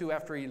 32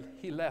 after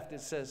he left, it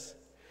says,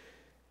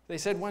 they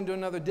said one to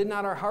another, did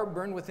not our heart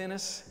burn within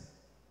us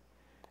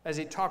as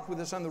he talked with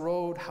us on the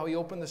road, how he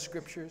opened the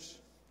scriptures?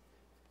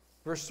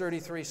 Verse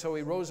 33, so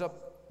they rose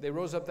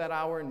up that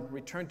hour and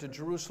returned to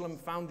Jerusalem,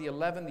 found the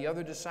 11, the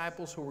other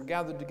disciples who were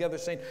gathered together,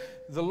 saying,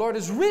 the Lord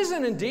is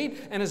risen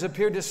indeed and has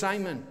appeared to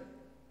Simon.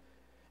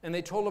 And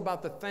they told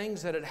about the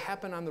things that had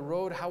happened on the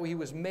road, how he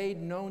was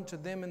made known to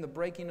them in the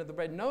breaking of the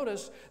bread.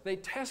 Notice, they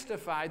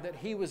testified that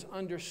he was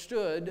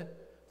understood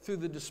through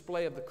the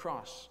display of the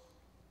cross,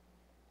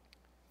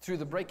 through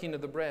the breaking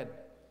of the bread.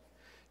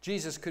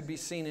 Jesus could be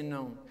seen and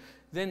known.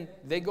 Then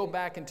they go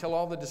back and tell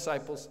all the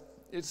disciples.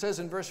 It says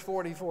in verse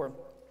 44,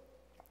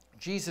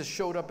 Jesus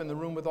showed up in the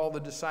room with all the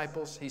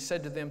disciples. He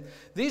said to them,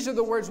 these are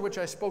the words which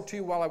I spoke to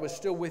you while I was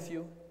still with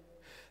you,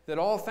 that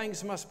all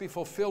things must be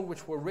fulfilled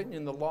which were written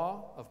in the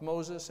law of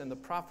Moses and the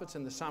prophets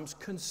and the Psalms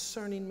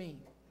concerning me.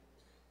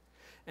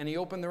 And he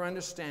opened their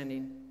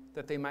understanding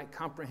that they might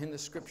comprehend the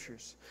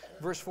scriptures.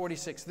 Verse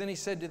 46, then he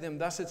said to them,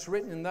 thus it's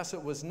written, and thus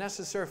it was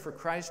necessary for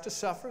Christ to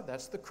suffer,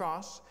 that's the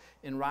cross,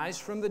 and rise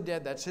from the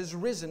dead, that's his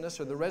risenness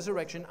or the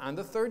resurrection, on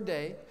the third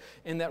day,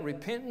 and that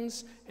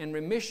repentance and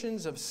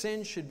remissions of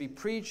sins should be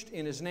preached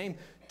in his name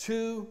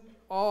to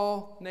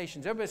all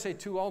nations. Everybody say,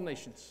 to all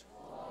nations.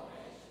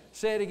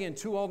 Say it again,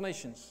 to all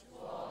nations.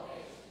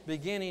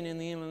 Beginning in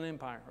the Inland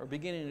Empire, or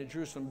beginning at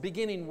Jerusalem,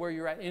 beginning where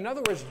you're at. In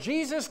other words,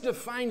 Jesus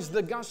defines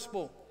the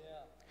gospel.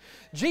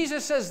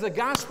 Jesus says the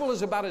gospel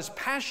is about his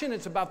passion,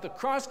 it's about the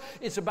cross,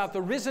 it's about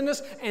the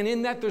risenness, and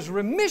in that there's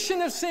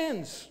remission of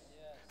sins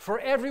for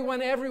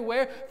everyone,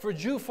 everywhere, for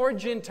Jew, for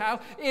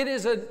Gentile. It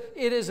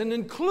is an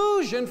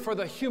inclusion for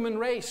the human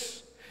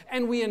race.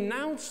 And we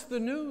announce the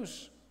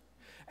news.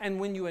 And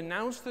when you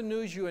announce the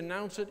news, you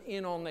announce it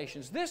in all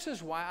nations. This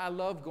is why I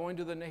love going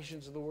to the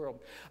nations of the world.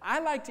 I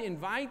like to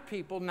invite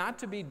people not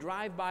to be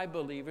drive-by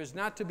believers,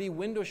 not to be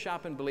window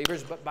shopping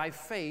believers, but by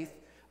faith,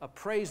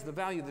 appraise the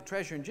value of the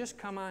treasure and just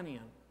come on in.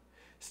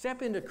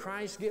 Step into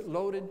Christ, get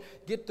loaded,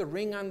 get the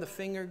ring on the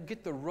finger,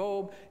 get the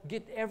robe,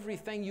 get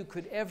everything you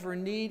could ever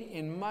need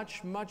and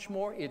much, much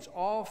more. It's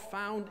all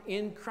found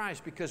in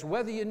Christ, because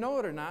whether you know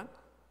it or not,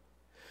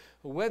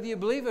 or whether you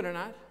believe it or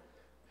not,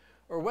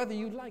 or whether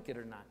you like it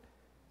or not,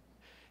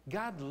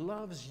 God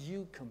loves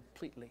you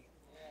completely.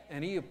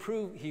 And he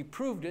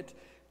proved it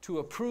to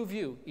approve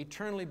you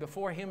eternally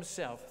before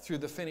himself through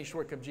the finished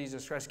work of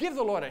Jesus Christ. Give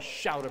the Lord a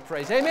shout of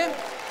praise. Amen.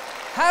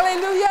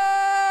 Hallelujah.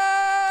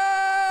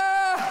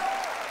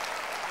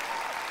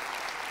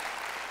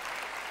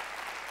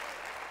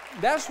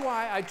 That's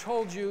why I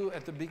told you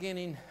at the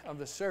beginning of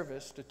the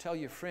service to tell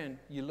your friend,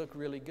 you look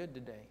really good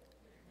today.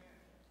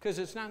 Because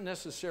it's not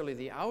necessarily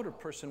the outer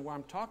person where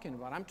I'm talking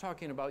about. I'm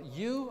talking about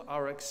you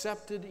are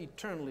accepted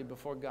eternally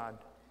before God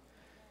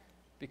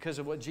because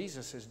of what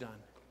Jesus has done.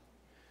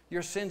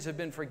 Your sins have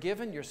been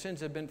forgiven. Your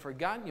sins have been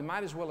forgotten. You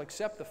might as well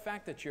accept the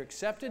fact that you're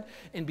accepted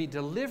and be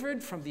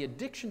delivered from the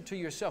addiction to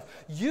yourself.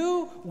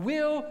 You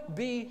will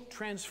be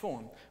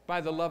transformed by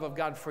the love of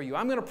God for you.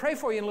 I'm going to pray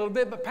for you in a little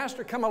bit, but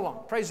Pastor, come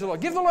along. Praise the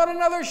Lord. Give the Lord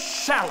another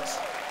shout.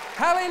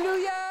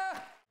 Hallelujah.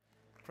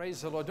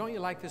 Praise the Lord. Don't you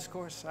like this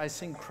chorus? I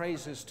sing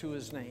praises to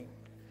His name.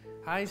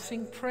 I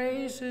sing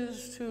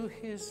praises to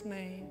His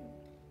name.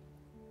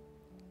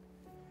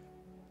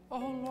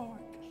 Oh, Lord,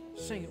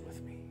 sing it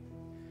with me.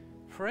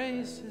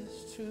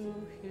 Praises to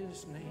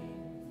His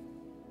name.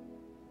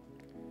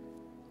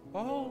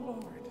 Oh,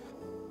 Lord,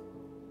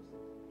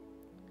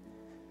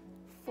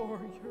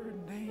 for your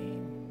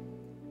name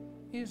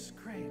is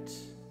great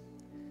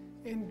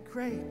and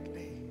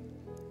greatly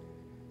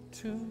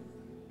to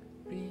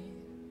be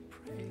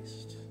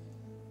praised.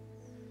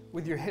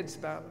 With your heads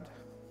bowed,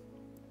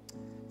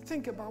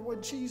 think about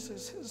what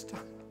Jesus has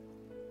done.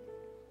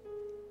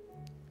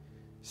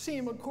 See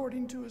Him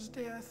according to His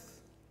death.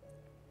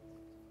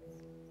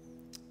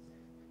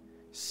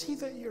 See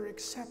that you're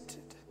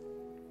accepted.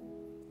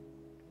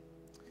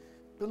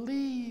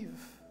 Believe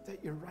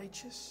that you're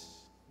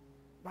righteous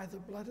by the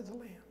blood of the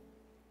Lamb.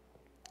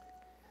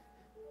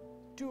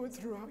 Do it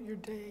throughout your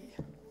day.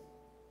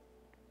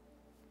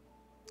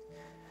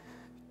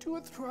 Do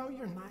it throughout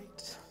your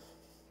night.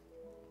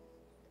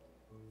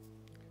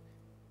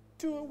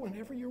 Do it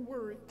whenever you're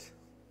worried.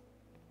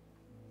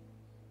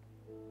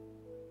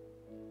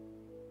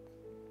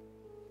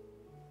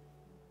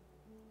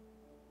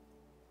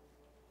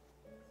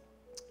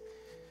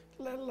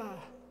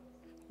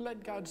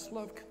 Let God's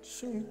love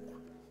consume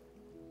you.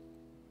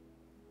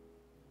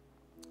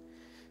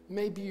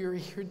 Maybe you're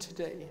here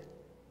today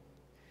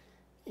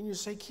and you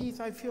say,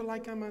 Keith, I feel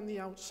like I'm on the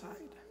outside.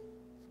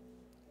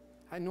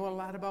 I know a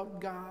lot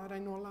about God. I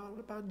know a lot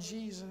about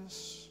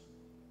Jesus.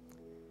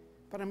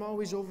 But I'm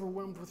always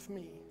overwhelmed with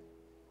me.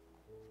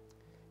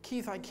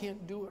 Keith, I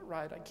can't do it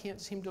right. I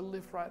can't seem to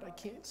live right. I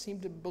can't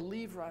seem to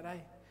believe right.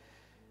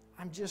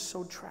 I'm just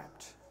so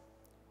trapped.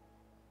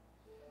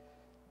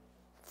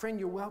 Friend,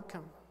 you're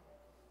welcome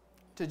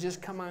to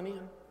just come on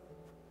in.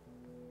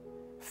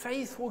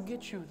 Faith will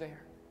get you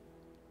there.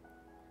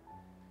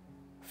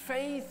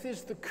 Faith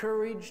is the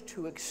courage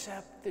to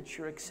accept that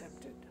you're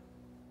accepted.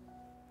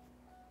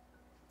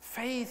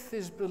 Faith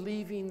is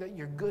believing that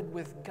you're good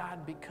with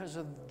God because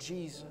of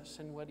Jesus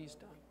and what He's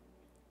done.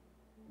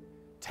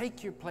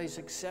 Take your place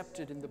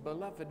accepted in the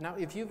beloved. Now,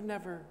 if you've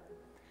never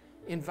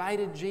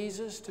invited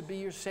Jesus to be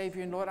your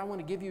Savior and Lord, I want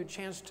to give you a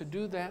chance to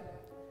do that.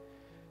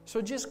 So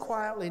just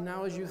quietly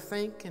now as you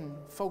think and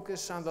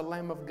focus on the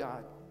Lamb of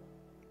God.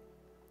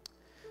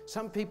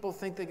 Some people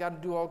think they got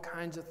to do all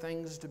kinds of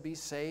things to be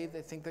saved.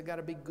 They think they got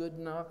to be good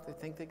enough. They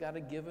think they got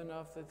to give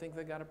enough. They think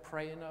they got to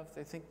pray enough.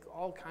 They think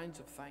all kinds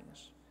of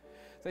things.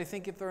 They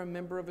think if they're a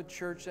member of a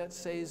church, that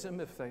saves them.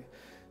 If they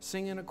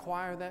sing in a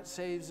choir, that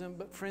saves them.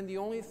 But friend, the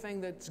only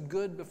thing that's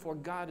good before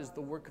God is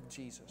the work of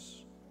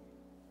Jesus.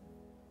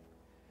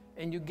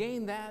 And you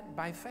gain that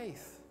by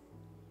faith,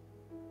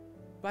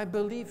 by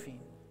believing.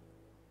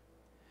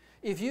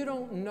 If you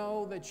don't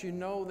know that you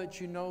know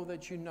that you know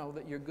that you know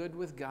that you're good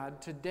with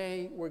God,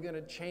 today we're going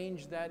to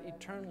change that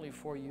eternally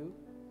for you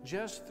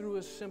just through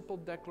a simple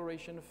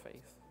declaration of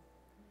faith.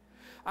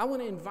 I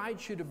want to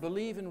invite you to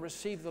believe and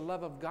receive the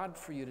love of God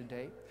for you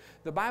today.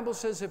 The Bible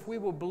says if we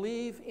will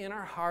believe in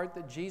our heart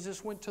that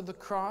Jesus went to the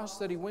cross,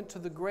 that He went to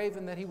the grave,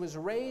 and that He was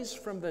raised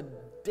from the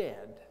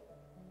dead.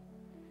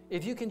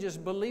 If you can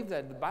just believe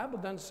that, the Bible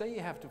doesn't say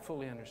you have to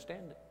fully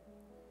understand it.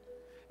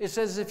 It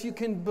says if you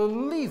can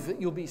believe it,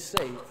 you'll be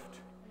saved.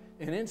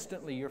 And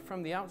instantly you're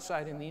from the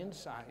outside and the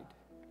inside.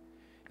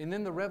 And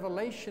then the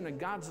revelation of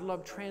God's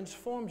love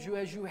transforms you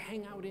as you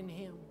hang out in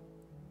Him.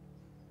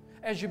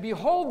 As you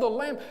behold the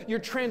Lamb, you're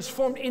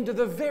transformed into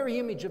the very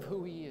image of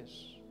who He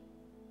is.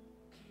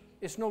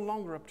 It's no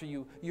longer up to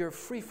you. You're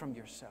free from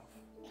yourself.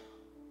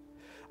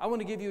 I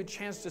want to give you a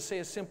chance to say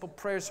a simple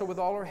prayer. So with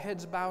all our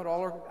heads bowed, all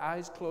our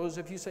eyes closed,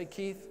 if you say,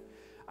 Keith,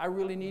 I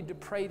really need to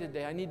pray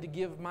today. I need to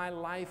give my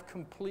life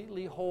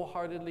completely,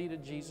 wholeheartedly to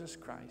Jesus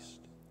Christ.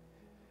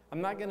 I'm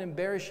not going to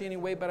embarrass you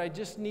anyway, but I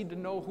just need to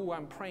know who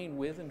I'm praying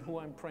with and who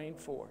I'm praying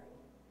for.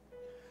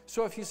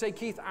 So if you say,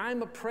 Keith,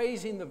 I'm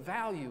appraising the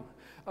value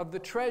of the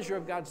treasure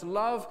of God's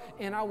love,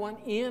 and I want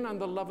in on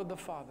the love of the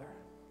Father.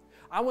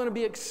 I want to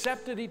be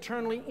accepted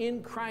eternally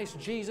in Christ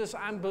Jesus.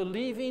 I'm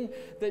believing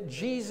that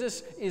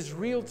Jesus is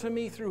real to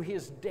me through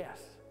His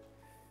death.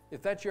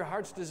 If that's your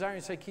heart's desire,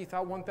 and say, Keith, I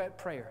want that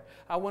prayer.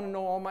 I want to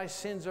know all my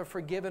sins are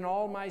forgiven,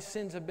 all my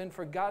sins have been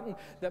forgotten,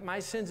 that my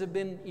sins have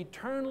been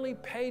eternally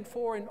paid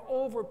for and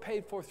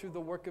overpaid for through the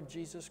work of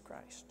Jesus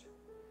Christ.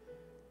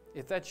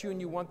 If that's you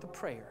and you want the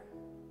prayer,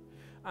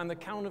 on the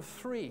count of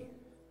 3,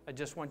 I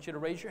just want you to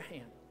raise your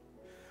hand.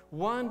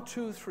 1,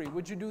 2, 3.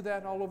 Would you do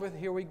that all over?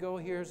 Here we go.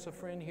 Here's a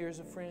friend. Here's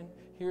a friend.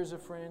 Here's a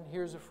friend.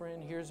 Here's a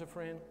friend. Here's a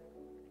friend.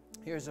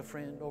 Here's a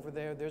friend over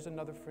there. There's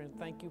another friend.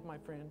 Thank you, my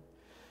friend.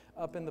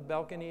 Up in the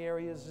balcony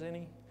areas,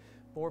 any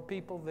more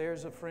people?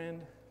 There's a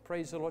friend.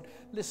 Praise the Lord.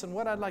 Listen,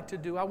 what I'd like to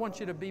do, I want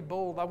you to be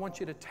bold. I want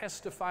you to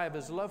testify of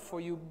His love for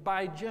you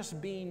by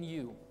just being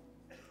you.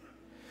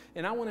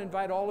 And I want to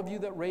invite all of you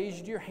that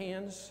raised your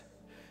hands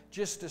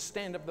just to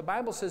stand up. The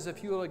Bible says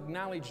if you will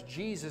acknowledge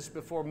Jesus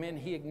before men,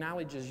 He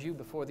acknowledges you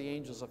before the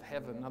angels of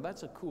heaven. Now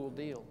that's a cool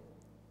deal.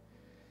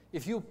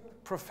 If you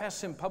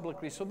profess Him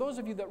publicly. So those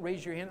of you that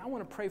raise your hand, I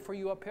want to pray for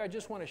you up here. I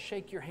just want to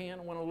shake your hand.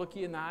 I want to look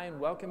you in the eye and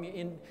welcome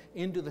you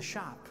into the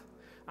shop.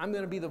 I'm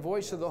going to be the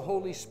voice of the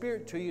Holy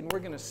Spirit to you, and we're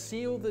going to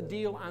seal the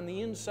deal on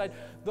the inside.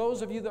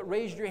 Those of you that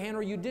raised your hand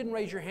or you didn't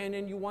raise your hand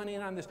and you want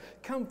in on this,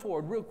 come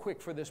forward real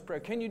quick for this prayer.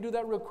 Can you do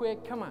that real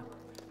quick? Come on.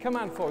 Come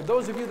on forward.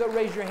 Those of you that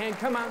raised your hand,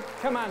 come on.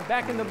 Come on.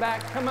 Back in the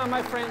back. Come on,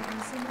 my friend.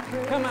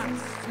 Come on.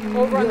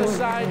 Over on the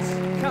sides.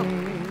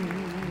 Come.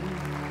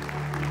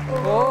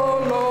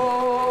 Oh,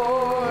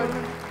 Lord,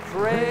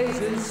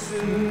 praises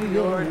to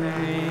your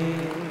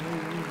name.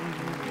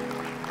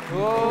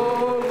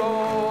 Oh,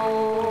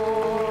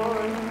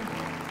 Lord,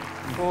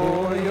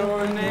 for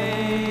your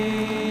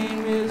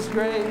name is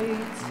great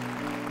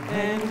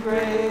and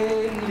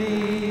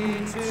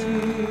greatly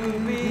to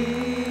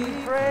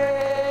be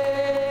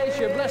praised.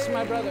 You bless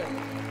my brother.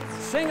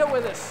 Sing it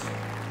with us.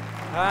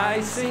 I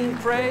sing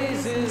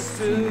praises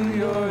to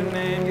your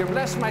name. You're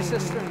blessed, my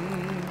sister.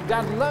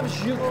 God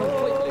loves you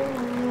completely.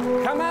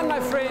 Come on, my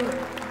friend.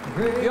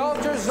 The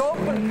altar's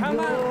open. Come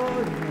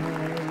on.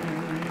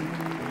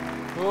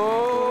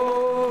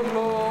 Oh,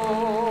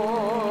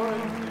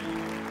 Lord,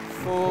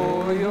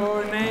 for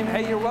your name.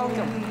 Hey, you're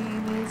welcome.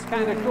 It's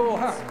kind of cool,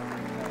 huh?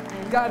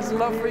 God's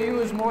love for you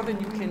is more than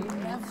you can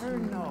ever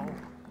know.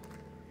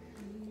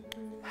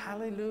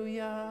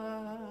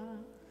 Hallelujah.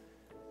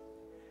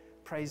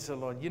 Praise the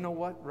Lord. You know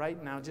what?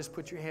 Right now, just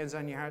put your hands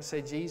on your heart.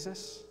 Say,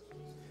 Jesus,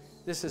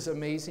 this is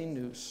amazing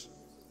news.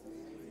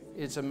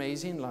 It's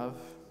amazing love.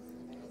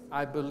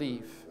 I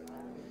believe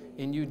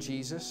in you,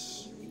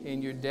 Jesus,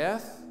 in your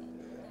death,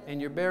 in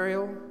your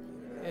burial,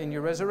 and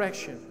your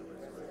resurrection.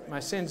 My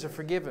sins are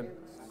forgiven.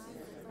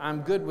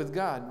 I'm good with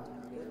God.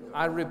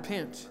 I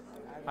repent.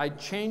 I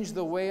change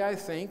the way I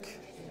think,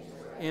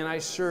 and I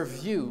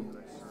serve you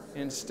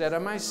instead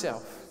of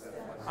myself.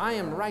 I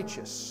am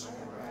righteous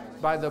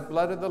by the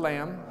blood of the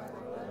Lamb.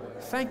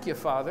 Thank you,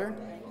 Father.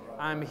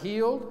 I'm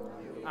healed.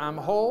 I'm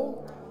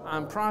whole.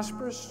 I'm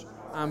prosperous.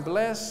 I'm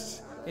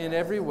blessed in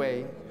every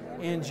way.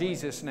 In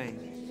Jesus'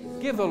 name.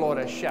 Give the Lord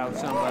a shout,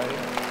 somebody.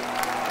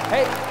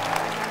 Hey,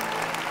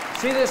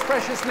 see this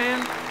precious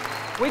man?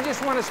 We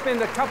just want to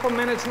spend a couple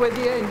minutes with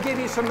you and give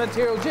you some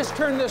material. Just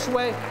turn this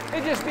way.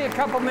 It'll just be a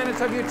couple minutes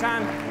of your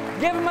time.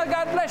 Give him a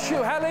God bless you.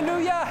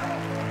 Hallelujah.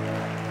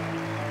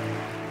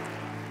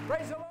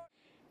 Praise the Lord.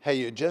 Hey,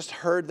 you just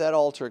heard that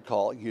altar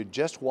call. You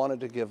just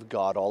wanted to give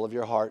God all of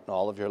your heart and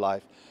all of your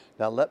life.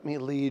 Now let me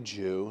lead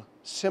you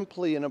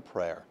simply in a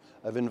prayer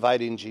of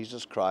inviting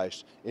Jesus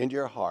Christ into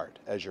your heart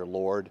as your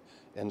Lord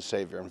and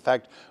Savior. In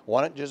fact,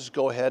 why don't you just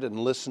go ahead and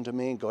listen to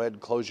me? Go ahead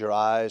and close your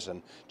eyes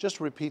and just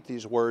repeat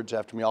these words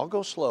after me. I'll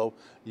go slow.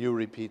 You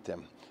repeat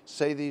them.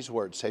 Say these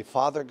words. Say,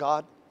 Father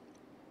God,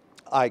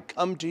 I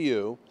come to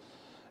you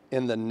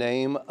in the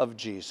name of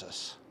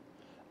Jesus.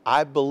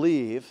 I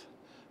believe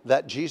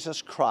that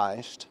Jesus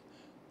Christ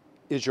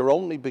is your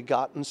only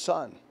begotten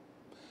Son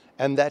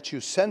and that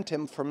you sent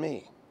him for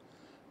me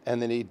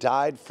and that he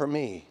died for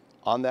me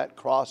on that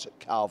cross at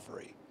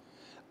Calvary.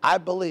 I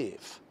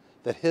believe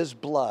that his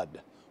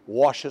blood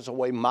washes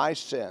away my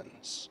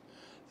sins,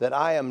 that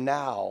I am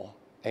now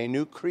a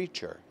new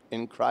creature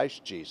in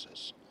Christ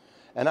Jesus.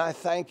 And I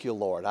thank you,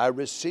 Lord. I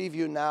receive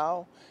you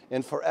now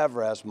and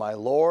forever as my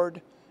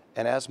Lord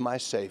and as my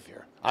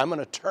Savior. I'm going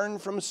to turn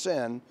from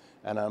sin,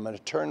 and I'm going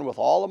to turn with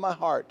all of my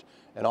heart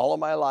and all of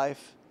my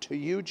life to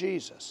you,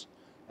 Jesus,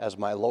 as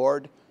my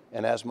Lord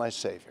and as my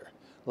Savior.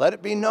 Let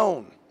it be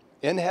known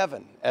in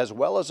heaven as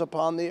well as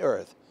upon the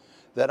earth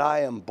that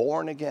I am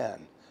born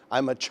again.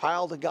 I'm a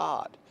child of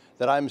God,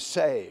 that I'm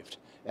saved,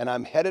 and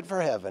I'm headed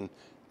for heaven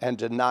and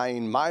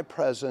denying my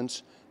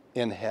presence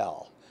in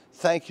hell.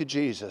 Thank you,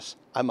 Jesus.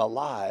 I'm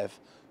alive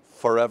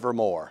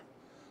forevermore.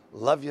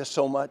 Love you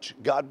so much.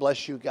 God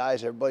bless you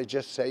guys. Everybody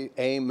just say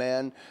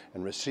amen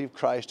and receive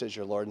Christ as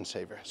your Lord and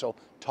Savior. So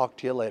talk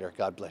to you later.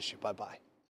 God bless you. Bye-bye.